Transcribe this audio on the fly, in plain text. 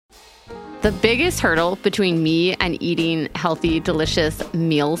The biggest hurdle between me and eating healthy, delicious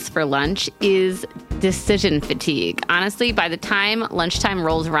meals for lunch is decision fatigue. Honestly, by the time lunchtime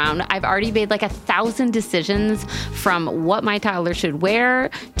rolls around, I've already made like 1,000 decisions, from what my toddler should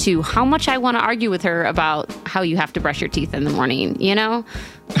wear to how much I want to argue with her about how you have to brush your teeth in the morning, you know?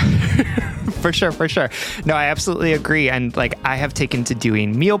 For sure. No, I absolutely agree. And like, I have taken to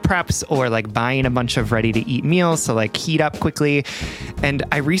doing meal preps or like buying a bunch of ready to eat meals to like heat up quickly. And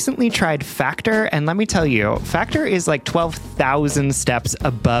I recently tried Factor. And let me tell you, Factor is like 12,000 steps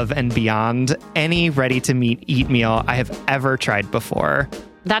above and beyond any ready to eat meal I have ever tried before.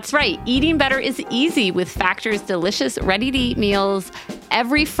 That's right. Eating better is easy with Factor's delicious, ready-to-eat meals.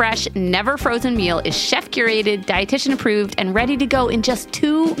 Every fresh, never frozen meal is chef-curated, dietitian-approved, and ready to go in just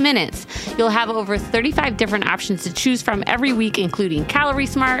 2 minutes. You'll have over 35 different options to choose from every week, including Calorie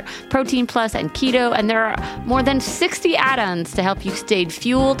Smart, Protein Plus, and Keto. And there are more than 60 add-ons to help you stay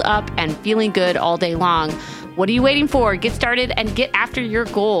fueled up and feeling good all day long. What are you waiting for? Get started and get after your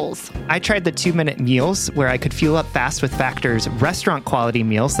goals. I tried the 2-minute meals where I could fuel up fast with Factor's restaurant quality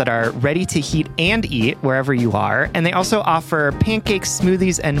meals that are ready to heat and eat wherever you are. And they also offer pancakes,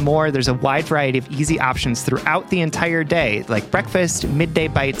 smoothies, and more. There's a wide variety of easy options throughout the entire day, like breakfast, midday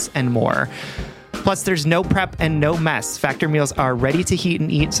bites, and more. Plus, there's no prep and no mess. Factor meals are ready to heat and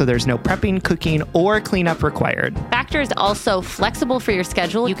eat, so there's no prepping, cooking, or cleanup required. Factor is also flexible for your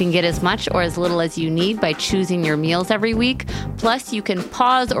schedule. You can get as much or as little as you need by choosing your meals every week. Plus, you can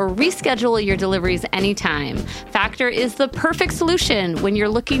pause or reschedule your deliveries anytime. Factor is the perfect solution when you're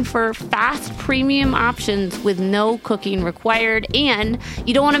looking for fast, premium options with no cooking required, and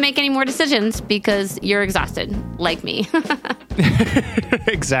you don't want to make any more decisions because you're exhausted, like me.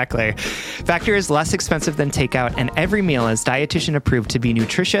 Exactly. Factor is less expensive than takeout, and every meal is dietitian approved to be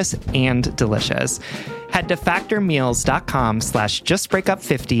nutritious and delicious. Head to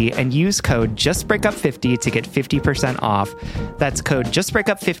factormeals.com/justbreakup50 and use code justbreakup50 to get 50% off. That's code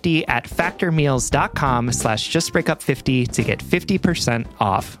justbreakup50 at factormeals.com/justbreakup50 to get 50%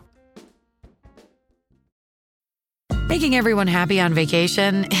 off. Making everyone happy on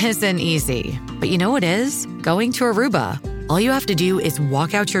vacation isn't easy, but you know what is? Going to Aruba. All you have to do is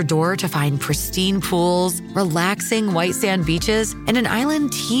walk out your door to find pristine pools, relaxing white sand beaches, and an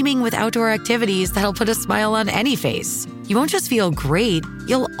island teeming with outdoor activities that'll put a smile on any face. You won't just feel great,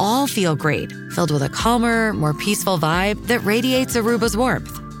 you'll all feel great, filled with a calmer, more peaceful vibe that radiates Aruba's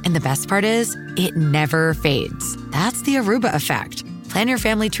warmth. And the best part is, it never fades. That's the Aruba effect. Plan your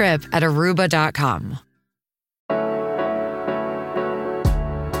family trip at Aruba.com.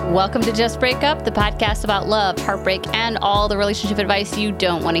 Welcome to Just Break Up, the podcast about love, heartbreak, and all the relationship advice you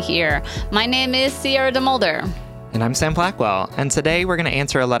don't want to hear. My name is Sierra DeMulder. And I'm Sam Blackwell. And today we're going to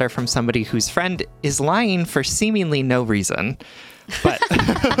answer a letter from somebody whose friend is lying for seemingly no reason. But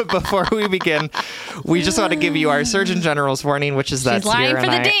before we begin, we just want to give you our Surgeon General's warning, which is that Sierra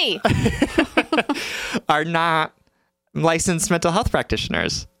and I are not licensed mental health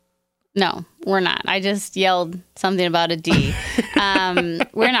practitioners. No, we're not. I just yelled something about a D.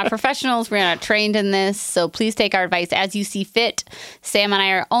 We're not professionals. We're not trained in this. So please take our advice as you see fit. Sam and I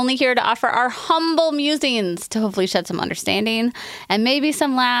are only here to offer our humble musings to hopefully shed some understanding and maybe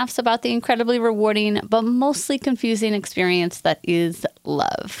some laughs about the incredibly rewarding but mostly confusing experience that is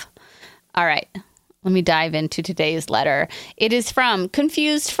love. All right. Let me dive into today's letter. It is from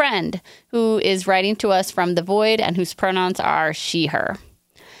Confused Friend, who is writing to us from the void and whose pronouns are she, her.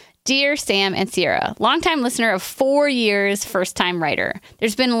 Dear Sam and Sierra, longtime listener of 4 years, first-time writer.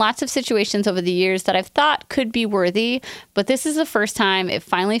 There's been lots of situations over the years that I've thought could be worthy, but this is the first time it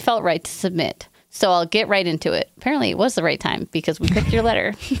finally felt right to submit. So I'll get right into it. Apparently it was the right time because we picked your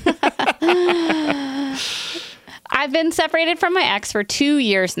letter. I've been separated from my ex for 2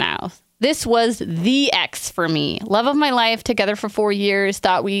 years now. This was the ex for me. Love of my life, together for 4 years,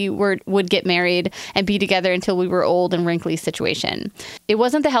 thought we would get married and be together until we were old and wrinkly situation. It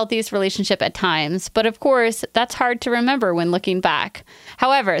wasn't the healthiest relationship at times, but of course, that's hard to remember when looking back.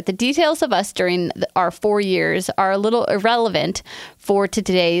 However, the details of us during our 4 years are a little irrelevant for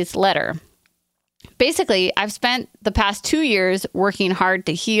today's letter. Basically, I've spent the past 2 years working hard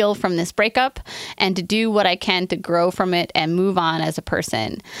to heal from this breakup and to do what I can to grow from it and move on as a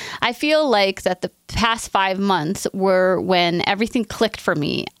person. I feel like that the past 5 months were when everything clicked for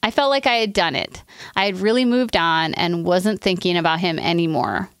me. I felt like I had done it. I had really moved on and wasn't thinking about him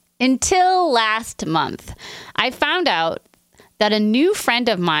anymore. Until last month, I found out that a new friend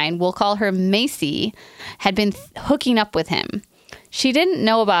of mine, we'll call her Macy, had been hooking up with him. She didn't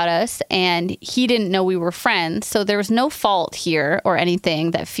know about us, and he didn't know we were friends, so there was no fault here or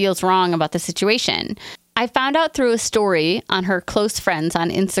anything that feels wrong about the situation. I found out through a story on her close friends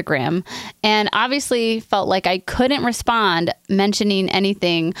on Instagram, and obviously felt like I couldn't respond mentioning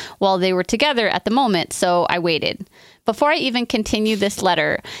anything while they were together at the moment, so I waited. Before I even continue this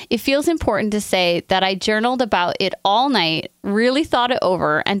letter, it feels important to say that I journaled about it all night, really thought it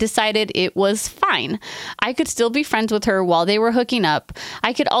over, and decided it was fine. I could still be friends with her while they were hooking up.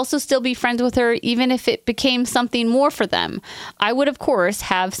 I could also still be friends with her even if it became something more for them. I would, of course,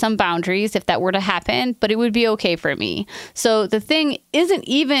 have some boundaries if that were to happen, but it would be okay for me. So the thing isn't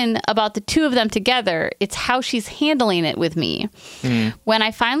even about the two of them together. It's how she's handling it with me. When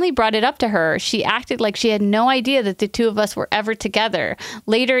I finally brought it up to her, she acted like she had no idea that the two of us were ever together.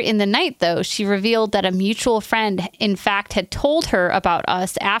 Later in the night, though, she revealed that a mutual friend, in fact, had told her about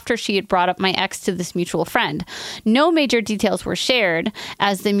us after she had brought up my ex to this mutual friend. No major details were shared,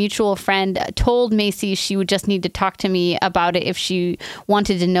 as the mutual friend told Macy she would just need to talk to me about it if she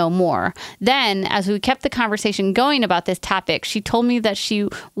wanted to know more. Then, as we kept the conversation going about this topic, she told me that she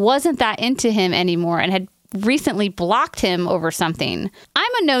wasn't that into him anymore and had recently blocked him over something.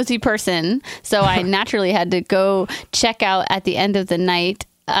 I'm a nosy person, so I naturally had to go check out at the end of the night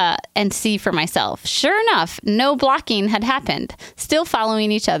and see for myself. Sure enough, no blocking had happened, still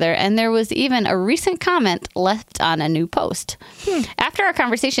following each other, and there was even a recent comment left on a new post. After our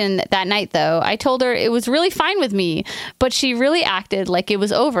conversation that night, though, I told her it was really fine with me, but she really acted like it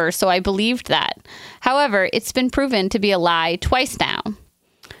was over, so I believed that. However, it's been proven to be a lie twice now.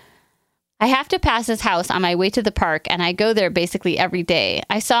 I have to pass his house on my way to the park, and I go there basically every day.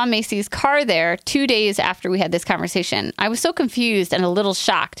 I saw Macy's car there 2 days after we had this conversation. I was so confused and a little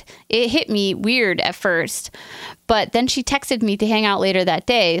shocked. It hit me weird at first, but then she texted me to hang out later that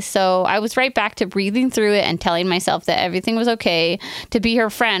day, so I was right back to breathing through it and telling myself that everything was okay, to be her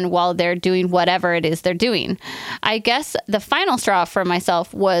friend while they're doing whatever it is they're doing. I guess the final straw for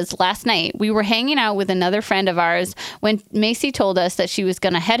myself was last night. We were hanging out with another friend of ours when Macy told us that she was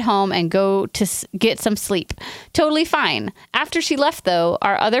going to head home and go to get some sleep. Totally fine. After she left, though,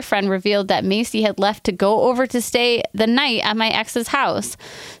 our other friend revealed that Macy had left to go over to stay the night at my ex's house.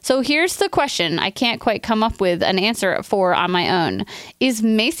 So here's the question I can't quite come up with an answer for on my own. Is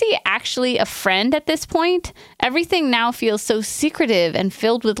Macy actually a friend at this point? Everything now feels so secretive and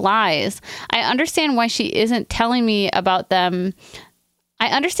filled with lies. I understand why she isn't telling me about them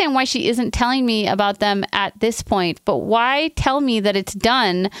at this point, but why tell me that it's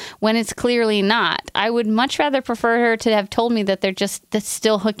done when it's clearly not? I would much rather prefer her to have told me that that's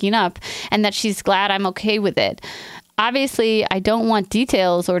still hooking up and that she's glad I'm okay with it. Obviously, I don't want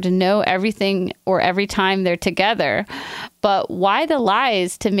details or to know everything or every time they're together, but why the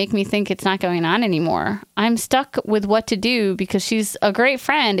lies to make me think it's not going on anymore? I'm stuck with what to do because she's a great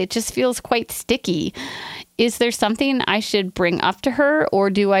friend. It just feels quite sticky. Is there something I should bring up to her,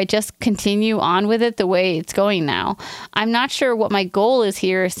 or do I just continue on with it the way it's going now? I'm not sure what my goal is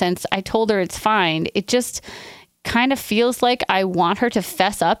here since I told her it's fine. It just kind of feels like I want her to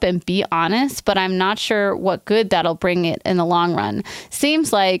fess up and be honest, but I'm not sure what good that'll bring it in the long run.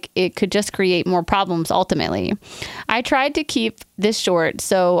 Seems like it could just create more problems ultimately. I tried to keep this short,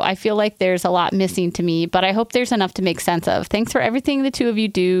 so I feel like there's a lot missing to me, but I hope there's enough to make sense of. Thanks for everything the two of you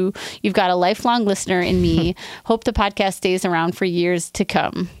do. You've got a lifelong listener in me. Hope the podcast stays around for years to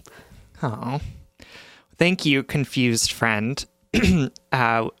come. Oh, thank you, confused friend.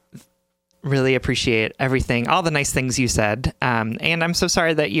 Really appreciate everything, all the nice things you said. And I'm so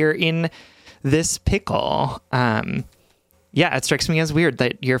sorry that you're in this pickle. Yeah, it strikes me as weird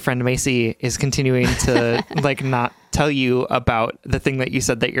that your friend Macy is continuing to not tell you about the thing that you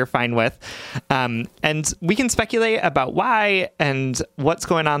said that you're fine with. And we can speculate about why and what's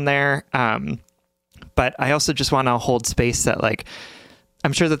going on there. But I also just want to hold space that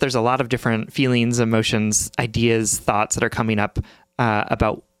I'm sure that there's a lot of different feelings, emotions, ideas, thoughts that are coming up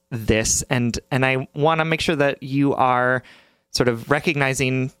about this, and I want to make sure that you are sort of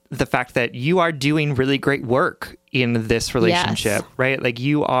recognizing the fact that you are doing really great work in this relationship, yes. Right?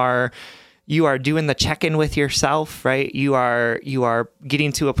 You are doing the check-in with yourself, right? You are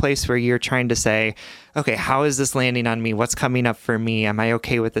getting to a place where you're trying to say, okay, how is this landing on me? What's coming up for me? Am I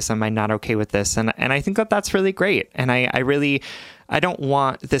okay with this? Am I not okay with this? And I think that that's really great. And I don't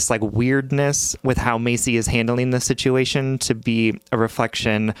want this weirdness with how Macy is handling the situation to be a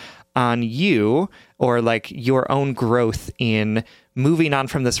reflection on you or your own growth in moving on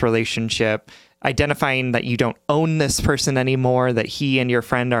from this relationship, identifying that you don't own this person anymore, that he and your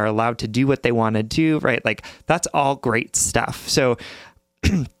friend are allowed to do what they want to do, right? That's all great stuff. So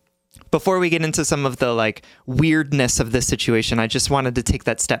before we get into some of the weirdness of this situation, I just wanted to take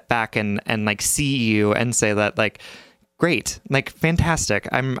that step back and see you and say that great, like fantastic.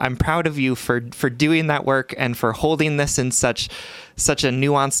 I'm proud of you for doing that work and for holding this in such a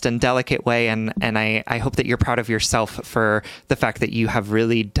nuanced and delicate way. And I hope that you're proud of yourself for the fact that you have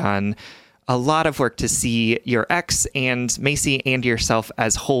really done a lot of work to see your ex and Macy and yourself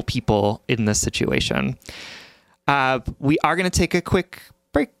as whole people in this situation. We are going to take a quick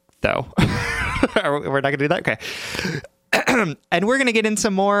break, though. We're not going to do that? Okay. And we're going to get into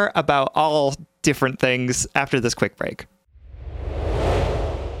more about all different things after this quick break.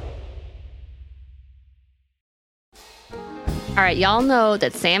 All right, y'all know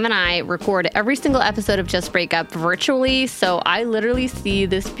that Sam and I record every single episode of Just Break Up virtually, so I literally see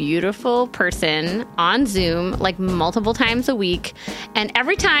this beautiful person on Zoom like multiple times a week, and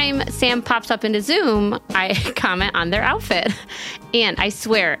every time Sam pops up into Zoom, I comment on their outfit. And I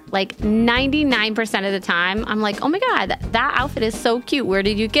swear, like 99% of the time, I'm like, oh my God, that outfit is so cute. Where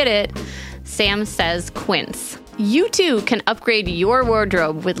did you get it? Sam says Quince. You too can upgrade your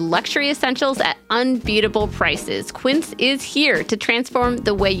wardrobe with luxury essentials at unbeatable prices. Quince is here to transform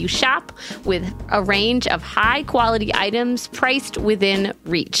the way you shop with a range of high-quality items priced within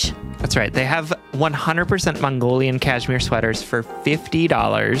reach. That's right. They have 100% Mongolian cashmere sweaters for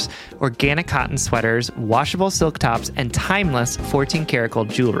 $50, organic cotton sweaters, washable silk tops, and timeless 14-karat gold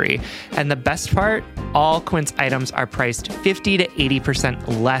jewelry. And the best part, all Quince items are priced 50 to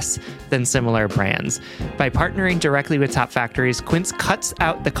 80% less than similar brands. By partnering directly with top factories, Quince cuts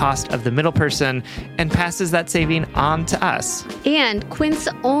out the cost of the middle person and passes that saving on to us. And Quince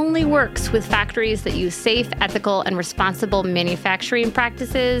only works with factories that use safe, ethical, and responsible manufacturing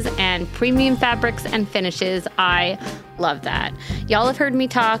practices and premium fabrics and finishes. I love that. Y'all have heard me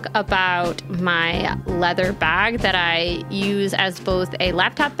talk about my leather bag that I use as both a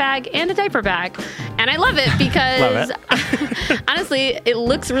laptop bag and a diaper bag. And I love it because honestly, it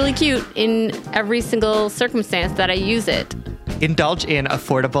looks really cute in every single circumstance that I use it. Indulge in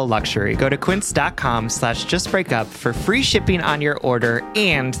affordable luxury. Go to quince.com/justbreakup for free shipping on your order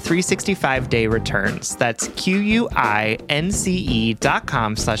and 365-day returns. That's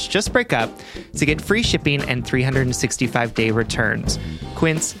QUINCE.com/justbreakup to get free shipping and 365-day returns.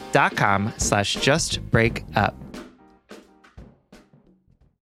 Quince.com/justbreakup.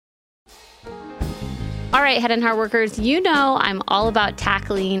 All right, Head and Heart workers, you know I'm all about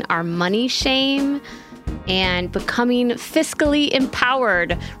tackling our money shame and becoming fiscally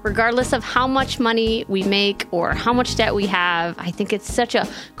empowered, regardless of how much money we make or how much debt we have. I think it's such a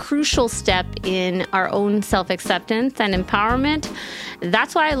crucial step in our own self-acceptance and empowerment.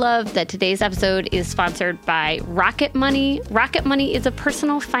 That's why I love that today's episode is sponsored by Rocket Money. Rocket Money is a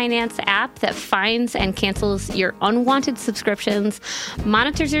personal finance app that finds and cancels your unwanted subscriptions,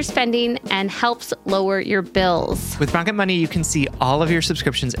 monitors your spending, and helps lower your bills. With Rocket Money, you can see all of your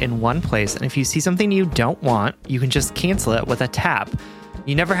subscriptions in one place, and if you see something you don't want, you can just cancel it with a tap.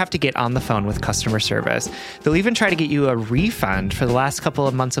 You never have to get on the phone with customer service. They'll even try to get you a refund for the last couple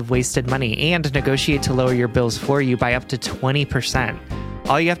of months of wasted money and negotiate to lower your bills for you by up to 20%.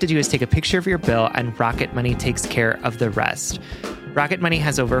 All you have to do is take a picture of your bill and Rocket Money takes care of the rest. Rocket Money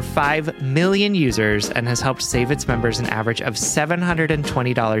has over 5 million users and has helped save its members an average of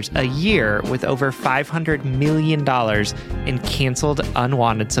 $720 a year with over $500 million in canceled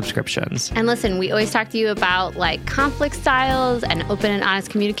unwanted subscriptions. And listen, we always talk to you about like conflict styles and open and honest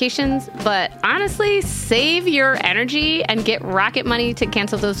communications, but honestly, save your energy and get Rocket Money to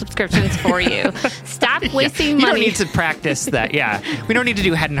cancel those subscriptions for you. Stop wasting money. You don't need to practice that. Yeah. We don't need to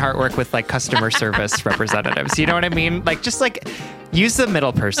do head and heart work with like customer service representatives. You know what I mean? Like, just like use the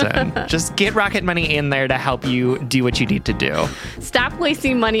middle person. Just get Rocket Money in there to help you do what you need to do. Stop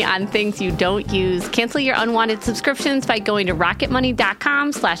wasting money on things you don't use. Cancel your unwanted subscriptions by going to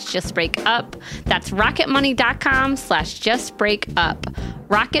rocketmoney.com/justbreakup. That's rocketmoney.com/justbreakup.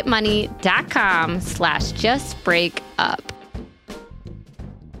 rocketmoney.com/justbreakup.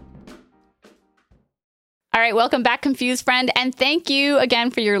 All right, welcome back, Confused Friend. And thank you again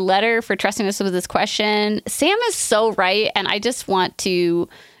for your letter, for trusting us with this question. Sam is so right. And I just want to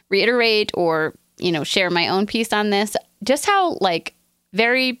reiterate or, share my own piece on this. Just how,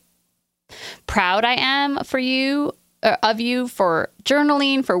 very proud I am of you for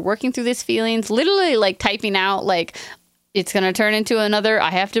journaling, for working through these feelings, literally typing out, it's going to turn into another,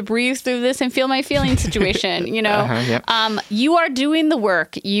 I have to breathe through this and feel my feelings situation, Yep. You are doing the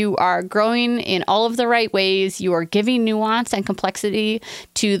work. You are growing in all of the right ways. You are giving nuance and complexity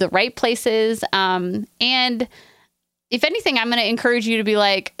to the right places. And if anything, I'm going to encourage you to be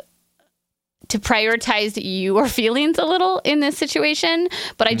to prioritize your feelings a little in this situation.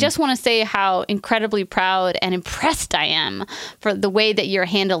 But I just want to say how incredibly proud and impressed I am for the way that you're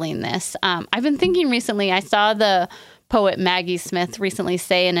handling this. I've been thinking recently, I saw the poet Maggie Smith recently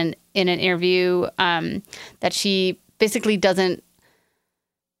say in an interview that she basically doesn't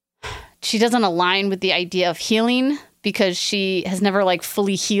align with the idea of healing because she has never like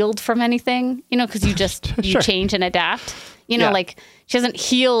fully healed from anything, you know, because you just you change and adapt, you know, like she hasn't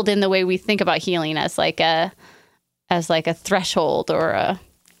healed in the way we think about healing as like a threshold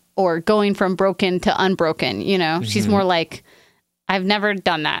or going from broken to unbroken, you know. She's more like, I've never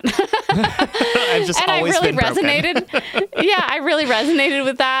done that. I've just and always I really been broken. resonated. Yeah, I really resonated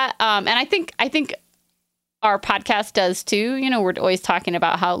with that. And I think our podcast does too. You know, we're always talking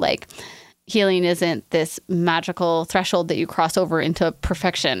about how like healing isn't this magical threshold that you cross over into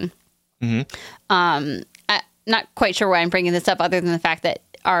perfection. I'm not quite sure why I'm bringing this up other than the fact that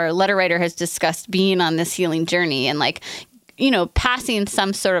our letter writer has discussed being on this healing journey and like, you know, passing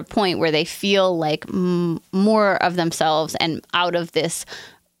some sort of point where they feel like more of themselves and out of this,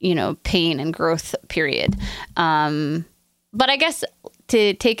 you know, pain and growth period. But I guess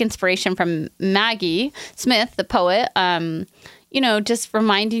to take inspiration from Maggie Smith, the poet, you know, just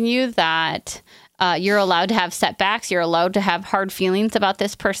reminding you that you're allowed to have setbacks. You're allowed to have hard feelings about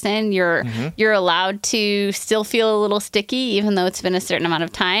this person. You're allowed to still feel a little sticky, even though it's been a certain amount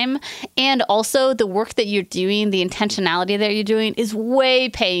of time. And also the work that you're doing, the intentionality that you're doing is way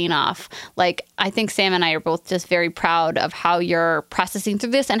paying off. Like, I think Sam and I are both just very proud of how you're processing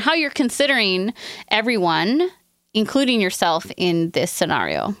through this and how you're considering everyone, including yourself, in this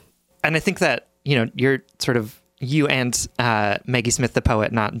scenario. And I think that, you know, you're sort of, you and Maggie Smith, the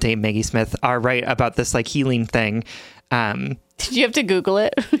poet, not Dame Maggie Smith, are right about this like healing thing. Did you have to Google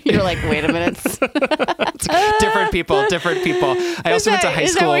it? You're like, wait a minute. different people. I also went to high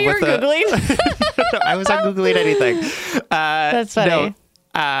school with Googling? No, I was not Googling anything. That's funny. No,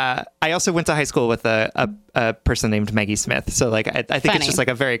 I also went to high school with a person named Maggie Smith. So like, I think it's just like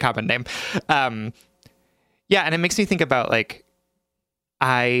a very common name. Yeah. And it makes me think about like,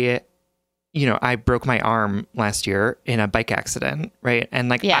 I broke my arm last year in a bike accident, right? And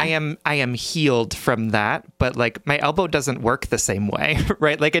like, I am healed from that, but like my elbow doesn't work the same way,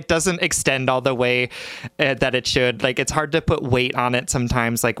 right? Like it doesn't extend all the way that it should. Like it's hard to put weight on it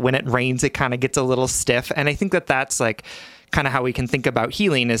sometimes. Like when it rains, it kind of gets a little stiff. And I think that that's like kind of how we can think about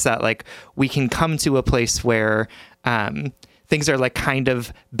healing, is that like we can come to a place where things are like kind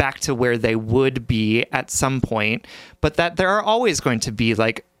of back to where they would be at some point, but that there are always going to be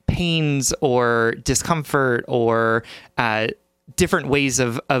like pains or discomfort or different ways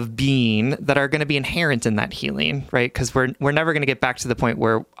of being that are going to be inherent in that healing, right? Because we're never going to get back to the point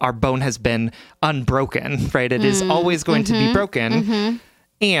where our bone has been unbroken, right? It is always going to be broken.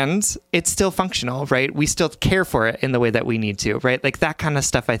 And it's still functional, right? We still care for it in the way that we need to, right? Like that kind of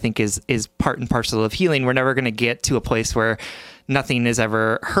stuff, I think, is part and parcel of healing. We're never going to get to a place where nothing is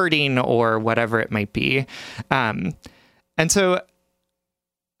ever hurting or whatever it might be. And so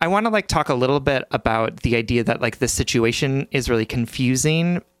I want to like talk a little bit about the idea that like this situation is really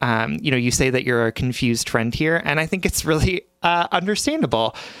confusing. You know, you say that you're a confused friend here, and I think it's really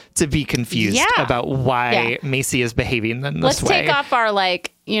understandable to be confused about why Macy is behaving in this way. Let's take off our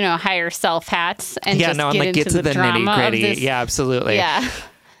like, you know, higher self hats and get into the nitty gritty. This. Yeah, absolutely. Yeah.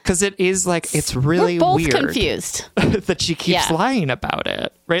 Because it is like, it's really We're both weird confused that she keeps lying about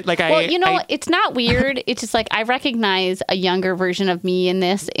it, right? Like, it's not weird. It's just like, I recognize a younger version of me in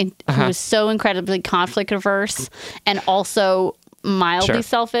this who is so incredibly conflict averse and also mildly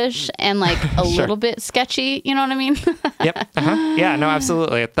selfish and like a little bit sketchy. You know what I mean? Yep. Yeah, no,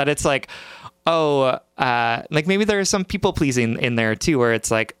 absolutely. That it's like, like maybe there's some people pleasing in there too, where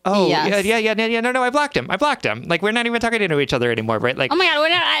it's like, no, I blocked him. Like we're not even talking to each other anymore, right? Like, oh my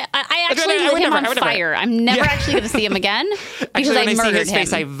god, I actually lit him on fire. I'm never actually going to see him again because actually, I murdered his him.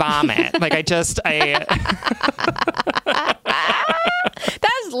 Face, I vomit. Like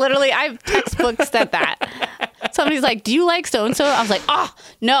That's literally, I've textbook said that. Somebody's like, do you like so-and-so? I was like,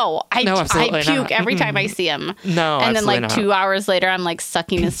 no, I puke every time I see him. No, and then like not. 2 hours later, I'm like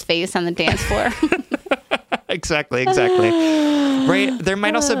sucking his face on the dance floor. Exactly. Right. There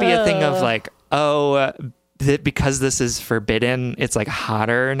might also be a thing of like, because this is forbidden, it's like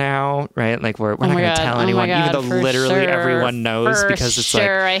hotter now, right? Like we're not going to tell anyone, even though literally everyone knows, because it's like,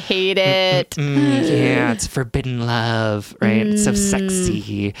 I hate it. Yeah, it's forbidden love, right? It's so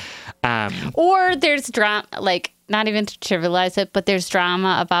sexy. Or there's drama, like not even to trivialize it, but there's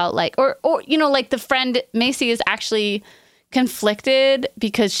drama about like, or you know, like the friend Macy is actually conflicted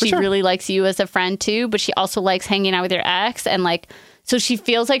because she really likes you as a friend too, but she also likes hanging out with your ex, and like, so she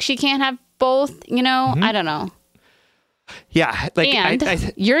feels like she can't have both, you know. I don't know. Yeah. Like,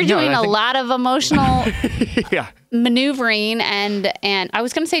 and you're doing a lot of emotional yeah. maneuvering and I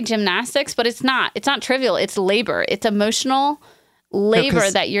was going to say gymnastics, but it's not trivial. It's labor. It's emotional labor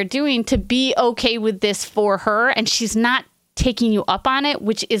that you're doing to be okay with this for her. And she's not taking you up on it,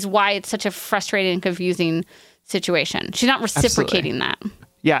 which is why it's such a frustrating and confusing situation. She's not reciprocating that.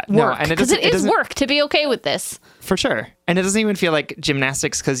 Yeah, work, no, because it is work to be okay with this. For sure. And it doesn't even feel like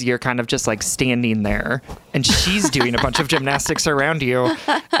gymnastics because you're kind of just like standing there and she's doing a bunch of gymnastics around you.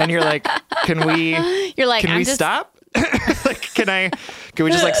 And you're like, can we stop? Like, can we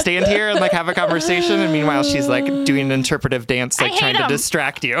just like stand here and like have a conversation? And meanwhile, she's like doing an interpretive dance, like trying to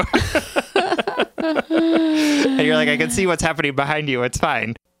distract you. And you're like, I can see what's happening behind you. It's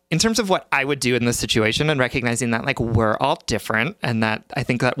fine. In terms of what I would do in this situation and recognizing that like we're all different and that I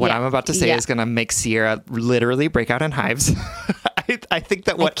think that what I'm about to say is going to make Sierra literally break out in hives. I think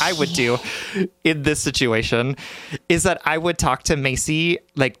that what I would do in this situation is that I would talk to Macy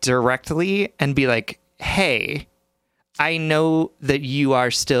like directly and be like, hey, I know that you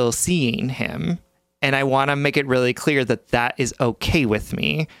are still seeing him and I want to make it really clear that that is okay with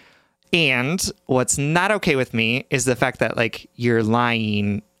me. And what's not okay with me is the fact that like you're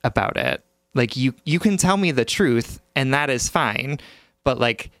lying about it. Like you can tell me the truth and that is fine, but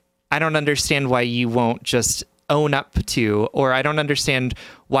like I don't understand why you won't just own up to, or I don't understand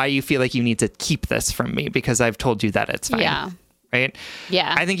why you feel like you need to keep this from me because I've told you that it's fine. Yeah. Right?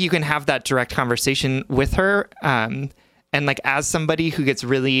 Yeah. I think you can have that direct conversation with her. And like as somebody who gets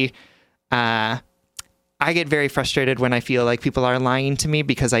really I get very frustrated when I feel like people are lying to me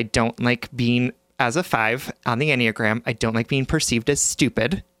because I don't like being, as a 5 on the Enneagram, I don't like being perceived as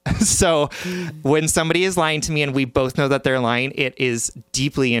stupid. So when somebody is lying to me and we both know that they're lying, it is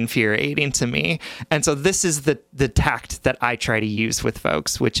deeply infuriating to me. And so this is the tact that I try to use with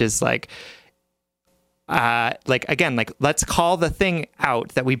folks, which is like again, like let's call the thing out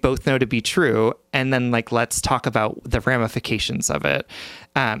that we both know to be true. And then like, let's talk about the ramifications of it.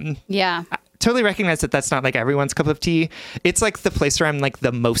 Yeah. Totally recognize that that's not like everyone's cup of tea. It's like the place where I'm like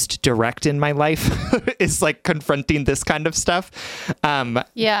the most direct in my life is like confronting this kind of stuff.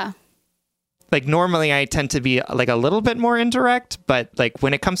 Yeah. Like normally I tend to be like a little bit more indirect, but like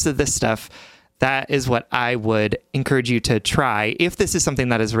when it comes to this stuff, that is what I would encourage you to try if this is something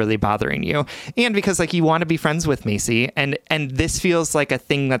that is really bothering you. And because like you want to be friends with Macy and this feels like a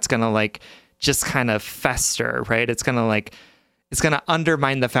thing that's going to like just kind of fester, right? It's going to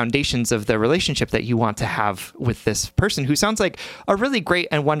undermine the foundations of the relationship that you want to have with this person who sounds like a really great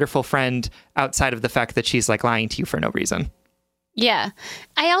and wonderful friend outside of the fact that she's like lying to you for no reason. Yeah.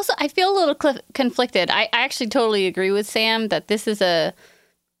 I feel a little conflicted. I actually totally agree with Sam that this is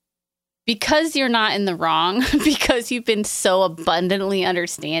because you're not in the wrong, because you've been so abundantly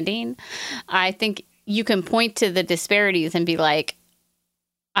understanding, I think you can point to the disparities and be like,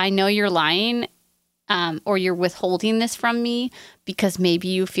 I know you're lying. Or you're withholding this from me because maybe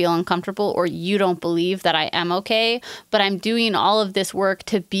you feel uncomfortable or you don't believe that I am okay, but I'm doing all of this work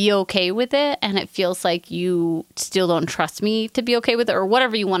to be okay with it. And it feels like you still don't trust me to be okay with it or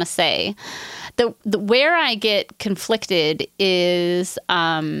whatever you want to say. The where I get conflicted is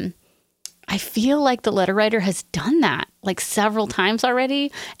I feel like the letter writer has done that like several times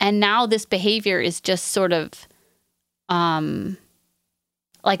already. And now this behavior is just sort of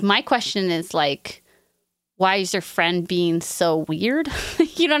like my question is like, why is your friend being so weird?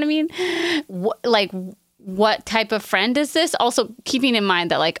 You know what I mean? What type of friend is this? Also, keeping in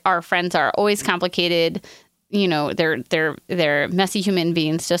mind that like our friends are always complicated. You know, they're messy human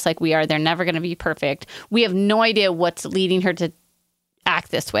beings, just like we are. They're never going to be perfect. We have no idea what's leading her to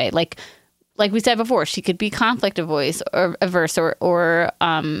act this way. Like we said before, she could be conflict averse or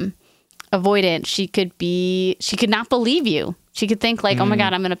avoidant. She could not believe you. She could think like, oh my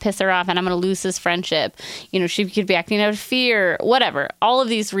God, I'm going to piss her off and I'm going to lose this friendship. You know, she could be acting out of fear, whatever. All of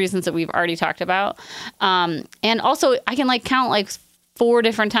these reasons that we've already talked about. And also I can like count like 4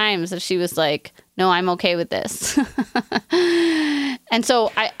 different times that she was like, no, I'm okay with this. And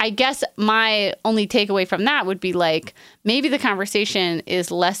so I guess my only takeaway from that would be like, maybe the conversation is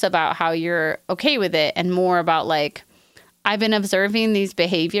less about how you're okay with it and more about like, I've been observing these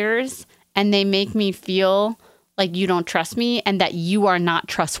behaviors and they make me feel like you don't trust me and that you are not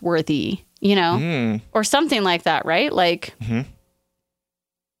trustworthy, you know, or something like that, right? Like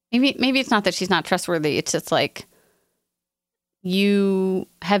maybe it's not that she's not trustworthy. It's just like you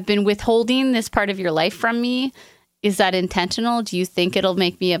have been withholding this part of your life from me. Is that intentional? Do you think it'll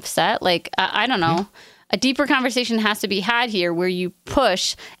make me upset? Like, I don't know. a deeper conversation has to be had here where you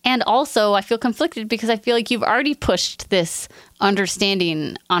push. And also, I feel conflicted because I feel like you've already pushed this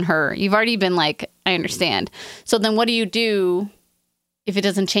understanding on her. You've already been like, I understand. So then what do you do if it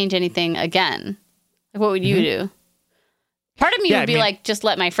doesn't change anything again? Like, what would you do? Part of me would be like, just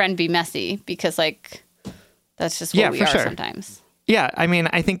let my friend be messy, because like, that's just what we are sometimes. Yeah. I mean,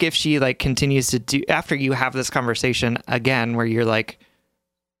 I think if she like continues to do, after you have this conversation again, where you're like,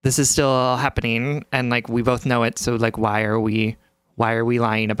 this is still happening and like, we both know it. So like, why are we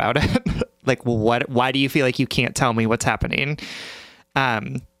lying about it? Like, why do you feel like you can't tell me what's happening?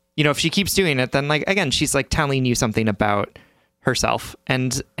 If she keeps doing it, then like, again, she's like telling you something about herself.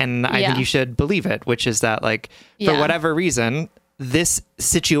 And I think you should believe it, which is that like, for whatever reason, this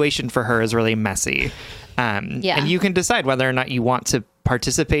situation for her is really messy. And you can decide whether or not you want to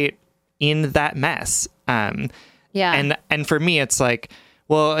participate in that mess. And for me, it's like,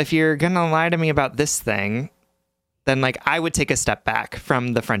 well, if you're going to lie to me about this thing, then like I would take a step back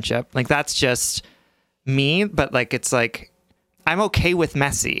from the friendship. Like that's just me. But like, it's like, I'm okay with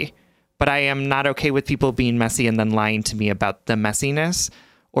messy, but I am not okay with people being messy and then lying to me about the messiness,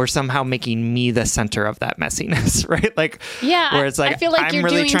 or somehow making me the center of that messiness, right? Like, where it's like, I feel like I'm you're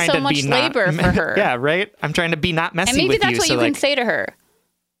really doing trying so to much be labor not, for her. Yeah, right? I'm trying to be not messy with you. And maybe that's what you can say to her.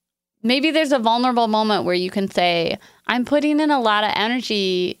 Maybe there's a vulnerable moment where you can say, I'm putting in a lot of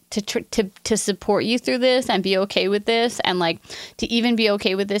energy to support you through this and be okay with this. And like, to even be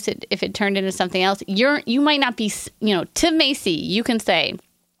okay with this, if it turned into something else, you might not be, to Macy, you can say,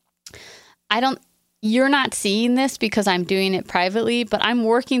 you're not seeing this because I'm doing it privately, but I'm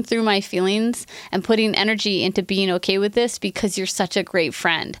working through my feelings and putting energy into being okay with this because you're such a great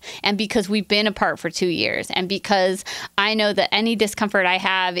friend, and because we've been apart for 2 years, and because I know that any discomfort I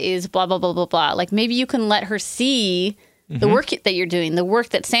have is blah, blah, blah, blah, blah. Like maybe you can let her see the work that you're doing, the work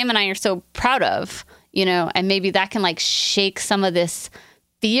that Sam and I are so proud of, and maybe that can like shake some of this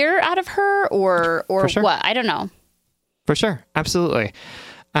fear out of her or sure. What? I don't know. For sure. Absolutely.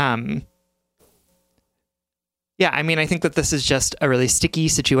 Yeah, I mean, I think that this is just a really sticky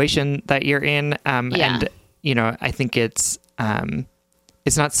situation that you're in. And, I think it's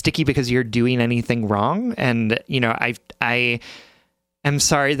not sticky because you're doing anything wrong. And, I am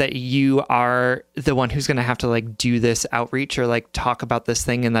sorry that you are the one who's going to have to like do this outreach or like talk about this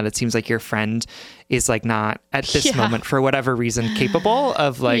thing, and that it seems like your friend is like not at this moment, for whatever reason, capable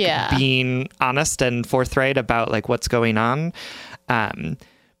of like being honest and forthright about like what's going on.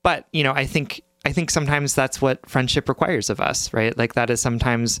 But, I think sometimes that's what friendship requires of us, right? Like that is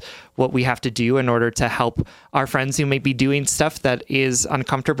sometimes what we have to do in order to help our friends who may be doing stuff that is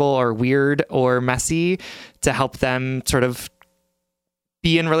uncomfortable or weird or messy, to help them sort of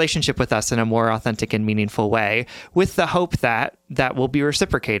be in relationship with us in a more authentic and meaningful way, with the hope that that will be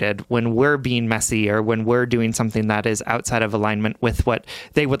reciprocated when we're being messy or when we're doing something that is outside of alignment with what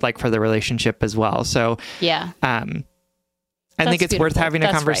they would like for the relationship as well. So, I think it's worth having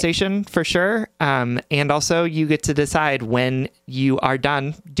a conversation for sure. And also you get to decide when you are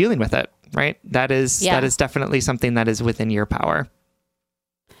done dealing with it, right? That is definitely something that is within your power.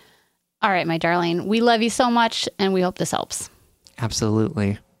 All right, my darling. We love you so much, and we hope this helps.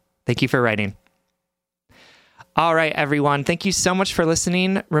 Absolutely. Thank you for writing. All right, everyone. Thank you so much for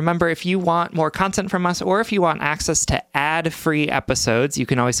listening. Remember, if you want more content from us, or if you want access to ad-free episodes, you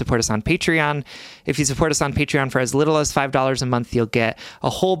can always support us on Patreon. If you support us on Patreon for as little as $5 a month, you'll get a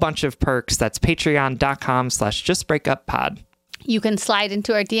whole bunch of perks. That's patreon.com/justbreakuppod. You can slide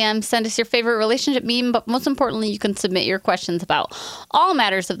into our DMs, send us your favorite relationship meme, but most importantly, you can submit your questions about all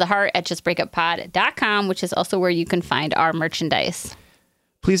matters of the heart at justbreakuppod.com, which is also where you can find our merchandise.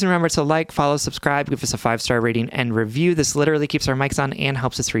 Please remember to like, follow, subscribe, give us a 5-star rating and review. This literally keeps our mics on and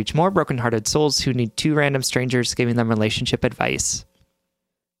helps us reach more brokenhearted souls who need 2 random strangers giving them relationship advice.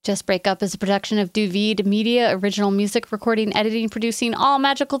 Just Break Up is a production of Duvid Media, original music, recording, editing, producing, all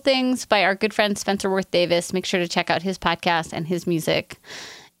magical things by our good friend Spencer Worth Davis. Make sure to check out his podcast and his music.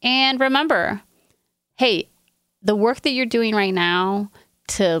 And remember, hey, the work that you're doing right now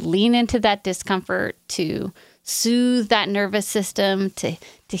to lean into that discomfort, to soothe that nervous system, to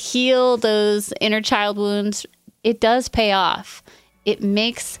heal those inner child wounds, it does pay off. It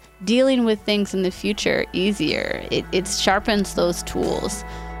makes dealing with things in the future easier. It sharpens those tools.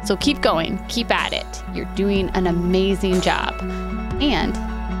 So keep going, keep at it. You're doing an amazing job. And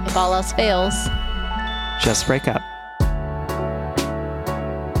if all else fails, just break up.